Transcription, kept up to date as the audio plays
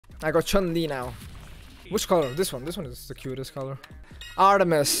I got Chun-Li now. Which color? This one. This one is the cutest color.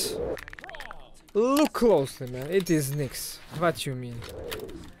 Artemis. Look closely, man. It is Nyx. What you mean?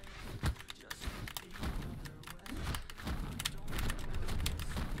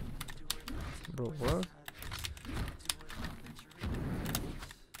 Bro, what?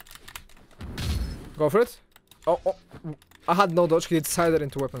 Go for it. Oh, oh. I had no dodge. He decided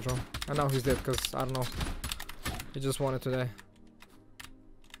into weapon throw. And now he's dead because, I don't know. He just wanted to die.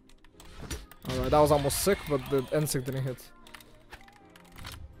 Alright, that was almost sick, but the end sick didn't hit.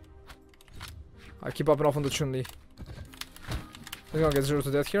 I keep up and off on the Chun-Li. He's gonna get 0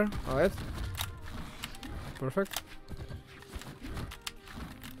 to death here. Alright. Perfect.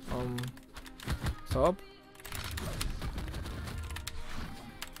 Stop.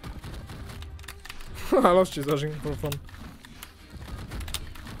 I love cheese dodging for fun.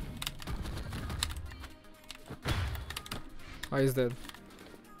 Ah, he's dead.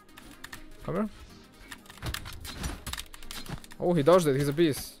 Come here. Oh, he dodged it. He's a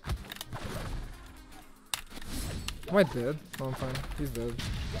beast. Am I dead? No, I'm fine. He's dead.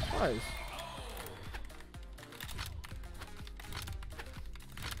 Nice.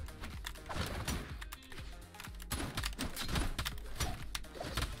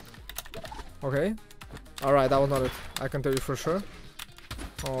 Okay. Alright, that was not it. I can tell you for sure.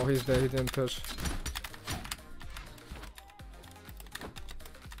 Oh, he's dead. He didn't touch.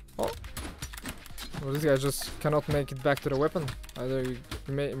 Oh. Well, this guy just cannot make it back to the weapon. Either he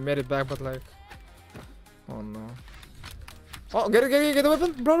made it back, but like... Oh no. Oh, get the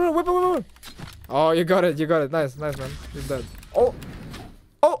weapon! Bro, weapon! Oh, you got it. Nice, man. He's dead. Oh!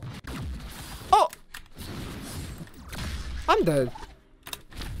 Oh! Oh! I'm dead.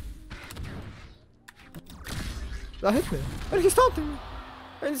 That hit me. And he's taunting me.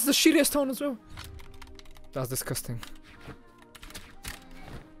 And it's the shittiest taunt as well. That's disgusting.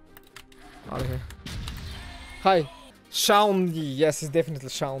 Out of here. Hi. Shang-Li. Yes, it's definitely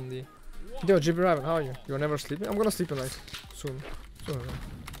Shang-Li. Yo, GB Raven, how are you? You're never sleeping? I'm gonna sleep like soon.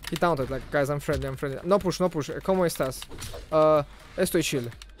 He taunted, like, guys, I'm friendly. No push. ¿Cómo estás? Estoy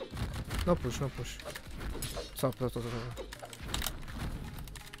chill. No push. Stop.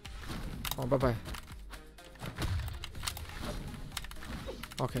 Oh, bye-bye.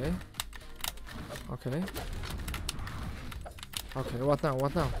 Okay, what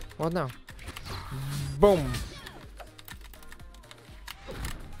now? Boom!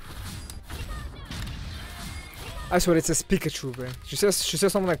 I swear it says Pikachu, bro. She says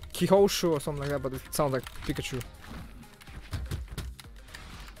something like Kihoshu or something like that, but it sounds like Pikachu.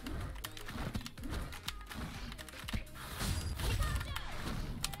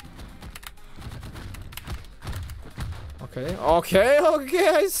 Okay,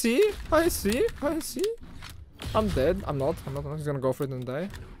 I see. I'm dead. I'm not. He's gonna go for it and die.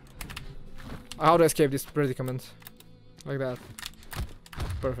 How to escape this predicament? Like that.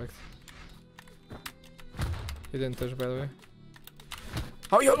 Perfect. He didn't touch, by the way.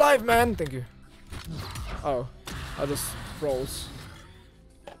 How are you alive, man? Thank you. Oh, I just froze.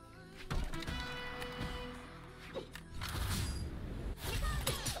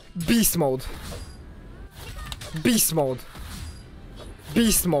 Beast mode.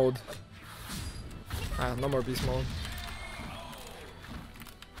 Ah, no more beast mode.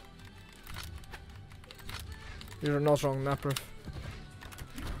 You're not wrong, Napper.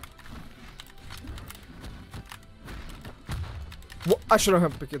 What? I shouldn't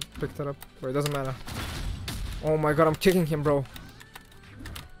have picked it up. But it doesn't matter. Oh my god, I'm kicking him, bro.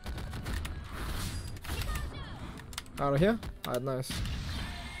 Out of here? Alright, nice.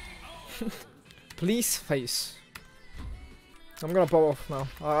 Please face. I'm gonna pop off now.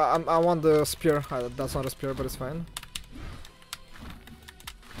 I want the spear. That's not a spear, but it's fine.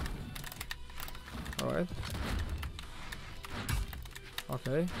 Alright.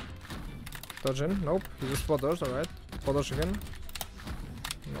 Okay. Dodge in. Nope. He just spot dodged. Alright. Spot dodge again.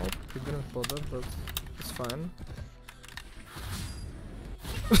 Nope. He didn't spot dodge, but it's fine.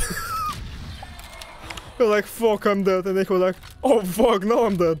 You're like, fuck, I'm dead. And they go like, oh fuck, no,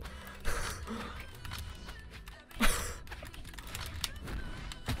 I'm dead.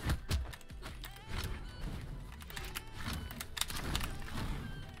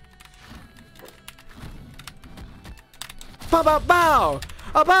 Pow pow pow!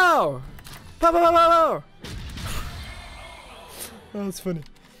 A pow! Pow pow pow pow! Oh, that's funny.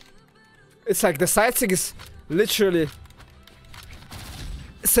 It's like the side stick is literally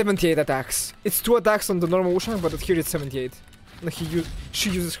 78 attacks. It's 2 attacks on the normal Shang, but here it's 78. And she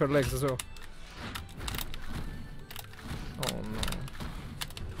uses her legs as well. Oh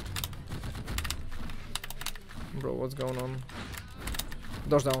no. Bro, what's going on?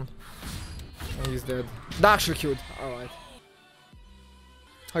 Dodge down. And he's dead. That actually killed. Alright.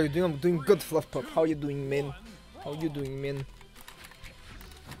 How you doing? I'm doing good, Fluff Pup. How you doing, man? How you doing, man?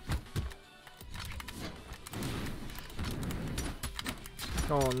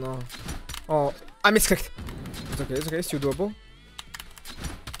 Oh no. Oh, I misclicked. It's okay, still doable.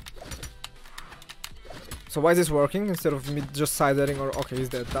 So why is this working instead of me just side-heading or... Okay, he's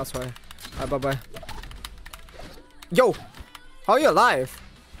dead, that's why. Bye-bye. Yo! How are you alive?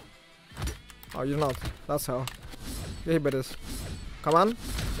 Oh, you're not. That's how. Yeah, he better. Come on.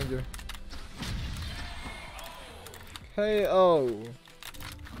 Thank you. Hey, oh.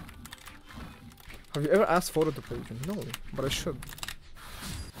 Have you ever asked Photo to play with you? No, but I should.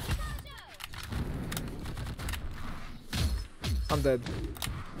 I'm dead.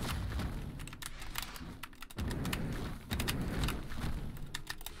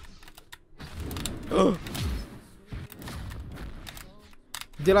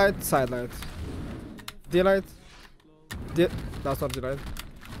 D-light, side light. D-light. That's not D-light.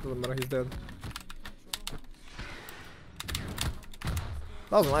 Doesn't matter, he's dead.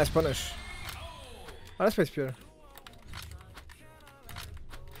 That was a nice punish. Oh, let's play Spear.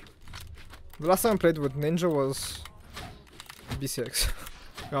 The last time I played with Ninja was BCX.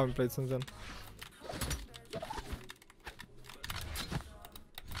 I haven't played since then.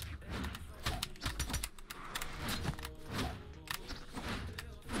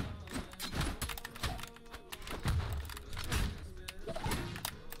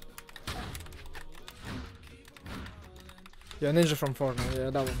 Yeah, Ninja from Fortnite, yeah,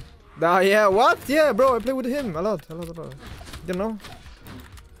 that one. Yeah, what? Yeah, bro, I play with him a lot. You know?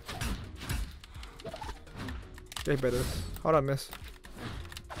 Okay, better. How'd I miss?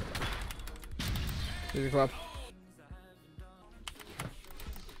 Easy clap.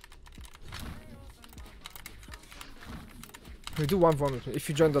 We do 1v1 with me. If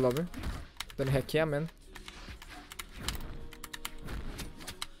you join the lobby, then heck yeah, man.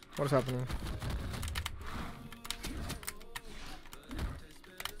 What is happening?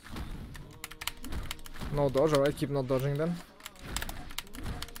 No dodge, alright, keep not dodging then.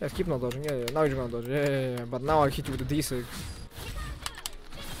 Yeah, keep not dodging, yeah, now you're gonna dodge, yeah, but now I hit you with the D6.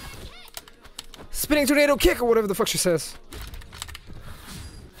 Spinning tornado kick or whatever the fuck she says.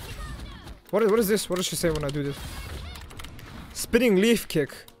 What is this? What does she say when I do this? Spinning leaf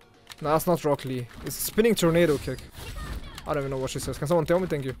kick. No, that's not Rock Lee. It's spinning tornado kick. I don't even know what she says. Can someone tell me?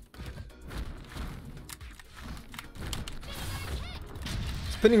 Thank you.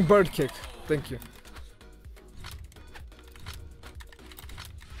 Spinning bird kick. Thank you.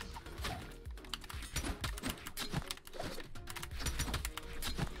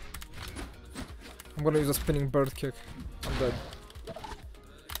 I'm gonna use a spinning bird kick. I'm dead.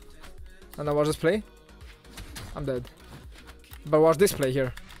 And now watch this play. I'm dead. But watch this play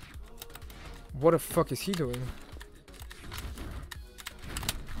here. What the fuck is he doing?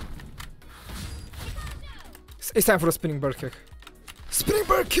 It's time for a spinning bird kick. Spinning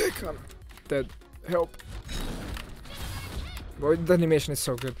bird kick! I'm dead. Help. Boy, the animation is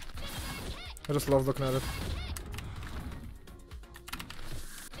so good. I just love looking at it.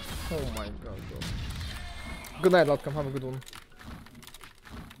 Oh my god, bro. Good night, Outcome. Have a good one.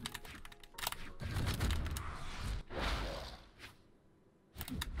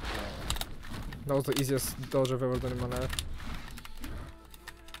 That was the easiest dodge I've ever done in my life.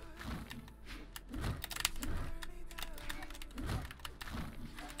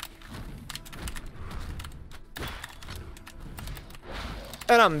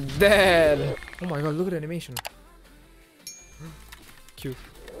 And I'm dead! Oh my god, look at the animation. Cute.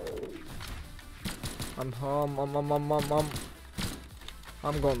 I'm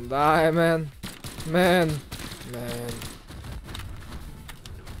gonna die, man. Man.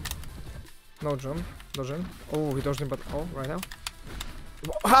 No jump. Dodge in. Oh, he dodged in, but oh, right now.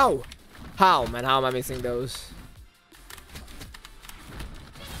 How? How, man? How am I missing those?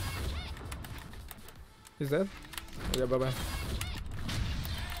 He's dead? Oh, yeah, bye-bye.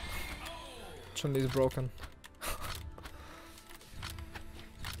 Chun-Li is broken.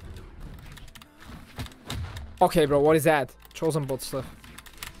 Okay, bro, what is that? Chosen bot stuff.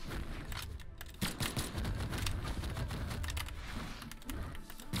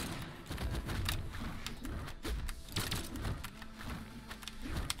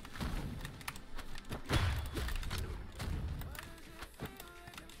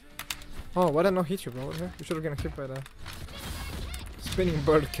 Oh, why did I not hit you, bro? What the heck? You should have gotten hit by that. Spinning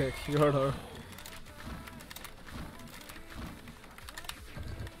bird kick, you heard her.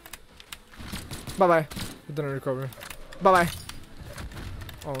 Bye bye. He didn't recover. Bye bye.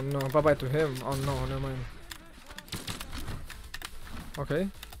 Oh no, bye bye to him. Oh no, never mind. Okay.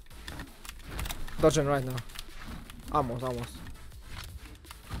 Dodging right now. Almost, almost.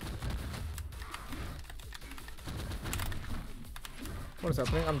 What is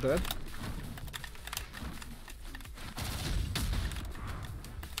happening? I'm dead.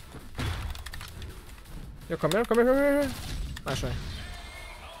 Yo, come here, come here, come here. Nice try.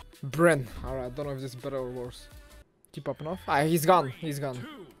 Bren. Alright, don't know if this is better or worse. Keep popping off. Ah, he's gone. He's gone.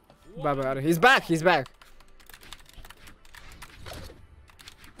 Bye bye. He's back. He's back.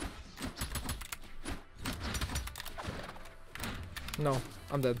 No,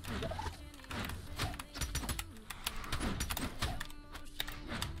 I'm dead.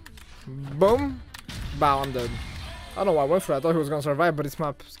 Boom. Bow, I'm dead. I don't know why I went for it. I thought he was gonna survive, but it's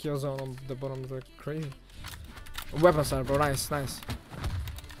my skill zone on the bottom is like crazy. Weapon center, bro. Nice, nice.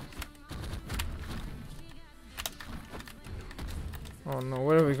 Oh no,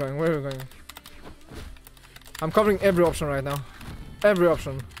 where are we going? Where are we going? I'm covering every option right now. Every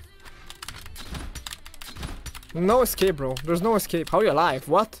option. No escape, bro. There's no escape. How are you alive?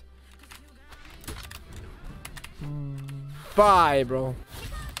 What? Bye, bro.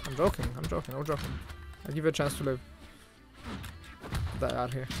 I'm joking. I'm joking. I'm joking. I'll give you a chance to live. Die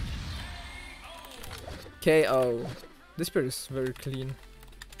out here. KO. This spear is very clean.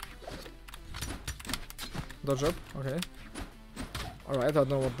 Dodge up. Okay. Alright, I don't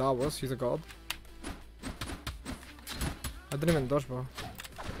know what that was. He's a god. I didn't even dodge, bro.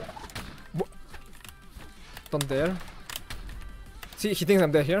 Don't dare. See, he thinks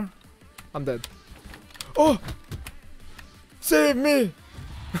I'm dead here. I'm dead. Oh! Save me!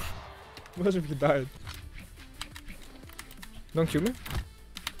 Imagine if he died. Don't kill me.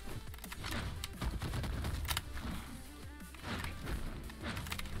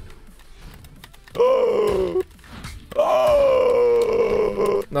 Oh!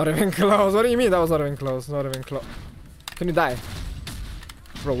 Oh! Not even close. What do you mean that was not even close? Not even close. Can you die?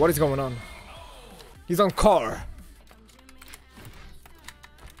 Bro, what is going on? He's on car.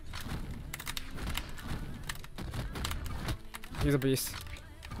 He's a beast.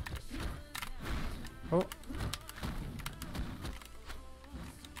 Oh.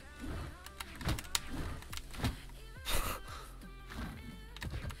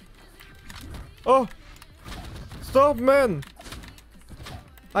 Oh. Stop, man.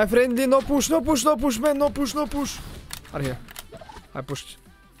 I'm friendly. No push, no push, no push, man. No push, no push. Out of here. I pushed.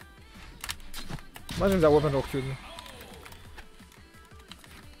 Imagine if that weapon all killed me.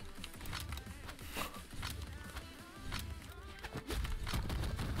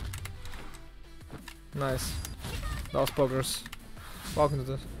 Nice. That was progress. Welcome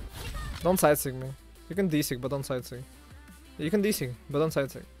to this. Don't side-sig me. You can D-sig, but don't side-sig. You can D-sig, but don't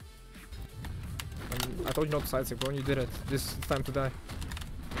side-sig. I told you not to side-sig, bro, and you did it. This is time to die.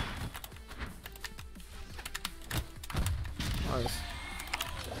 Nice.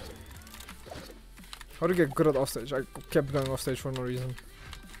 How to get good at offstage? I kept going offstage for no reason.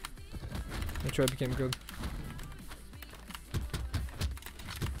 Make sure I became good.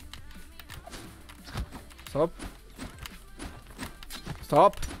 Stop.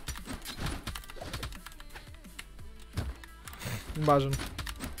 Stop. Imagine.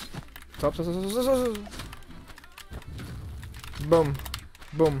 Stop, stop, stop, stop, stop, stop. Boom.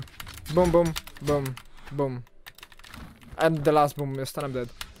 Boom. Boom, boom, boom, boom. And the last boom is then I'm dead.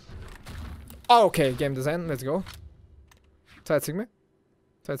 Oh, okay, game design, let's go. Side-sig me.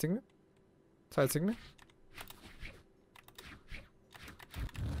 Side-sig me. Side-sig me.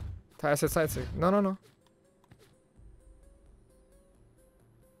 I said side-sig. No, no, no.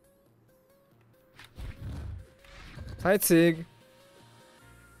 Side-sig.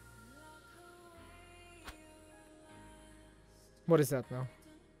 What is that now?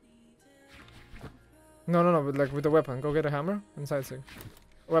 No, no, no, but like with the weapon. Go get a hammer and side-sig.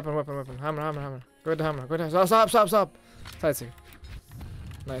 Weapon, weapon, weapon. Hammer, hammer, hammer. Go get the hammer. Go get the hammer. Stop, stop, stop. Side-sig.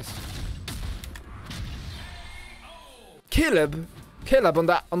 Nice. Caleb. Caleb on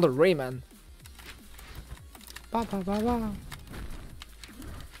the Rayman. Ba ba ba ba.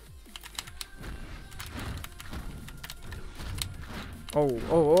 Oh,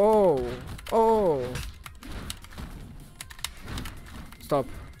 oh, oh, oh. Stop.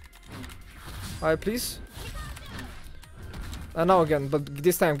 Alright, please. And now again, but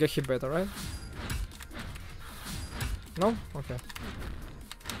this time get hit better, right? No? Okay.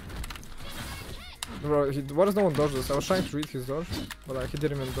 Bro, what does no one dodge this? I was trying to read his dodge, but like, he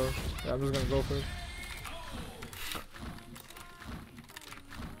didn't even dodge. Yeah, I'm just gonna go for it.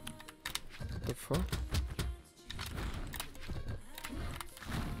 What the fuck?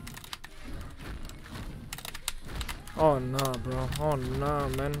 Oh no, bro. Oh no,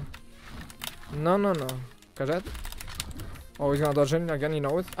 man. No, no, no. Got that? Oh, he's gonna dodge in again, you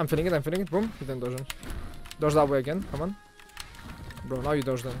know it. I'm feeling it, boom. He didn't dodge in. Dodge that way again, come on. Bro, now you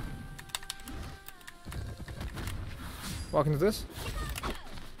dodge them. Walk into this.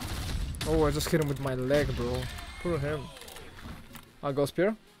 Oh, I just hit him with my leg, bro. Poor him. I'll go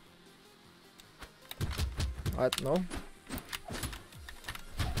spear. Alright, no.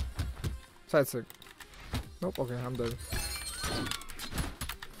 Side stick. Nope, okay, I'm dead.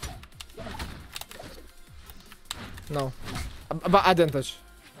 No. But I didn't touch.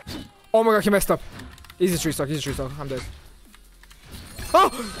 Oh my god, he messed up. Easy tree stock, I'm dead. Oh!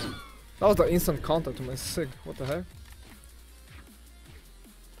 That was the instant counter to my sig. What the heck?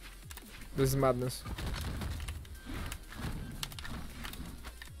 This is madness.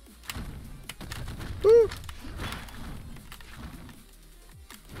 Woo!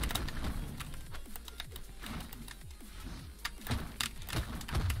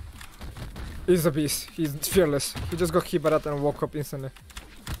 He's a beast. He's fearless. He just got hit by that and woke up instantly.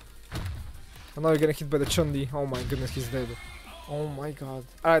 And now you're getting hit by the Chun-Li. Oh my goodness, he's dead. Oh my god.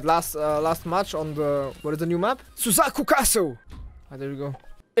 Alright, last match on the... What is the new map? Suzaku Castle! Ah, there we go.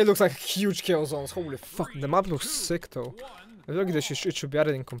 It looks like huge kill zones. Holy fuck. The map looks sick though. I feel like it should be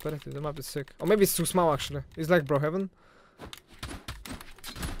added in competitive. The map is sick. Or maybe it's too small actually. It's like Bro Heaven.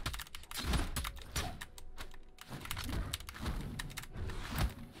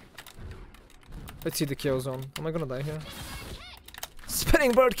 Let's see the kill zone. Am I gonna die here?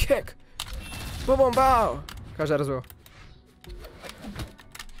 Spinning bird kick! Boom boom bow! Catch that as well.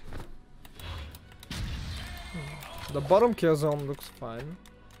 The bottom kill zone looks fine.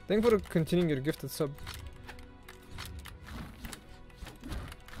 Thank you for continuing your gifted sub.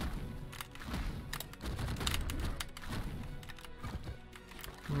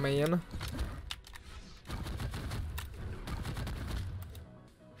 Man.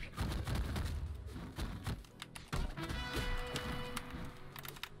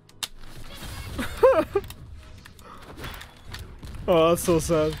 Oh, that's so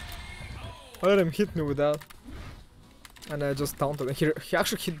sad. I let him hit me with that. And I just taunted and he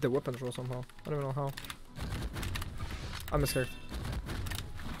actually hit the weapon throw somehow. I don't even know how. I'm scared.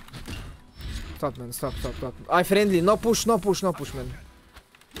 Stop man, stop. I friendly, no push man.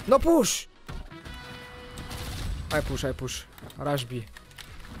 No push! I push. Rush B.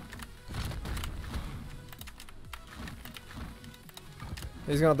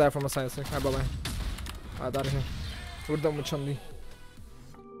 He's gonna die from a side stick. Bye bye. Alright, out of here. We're done with Chun-Li.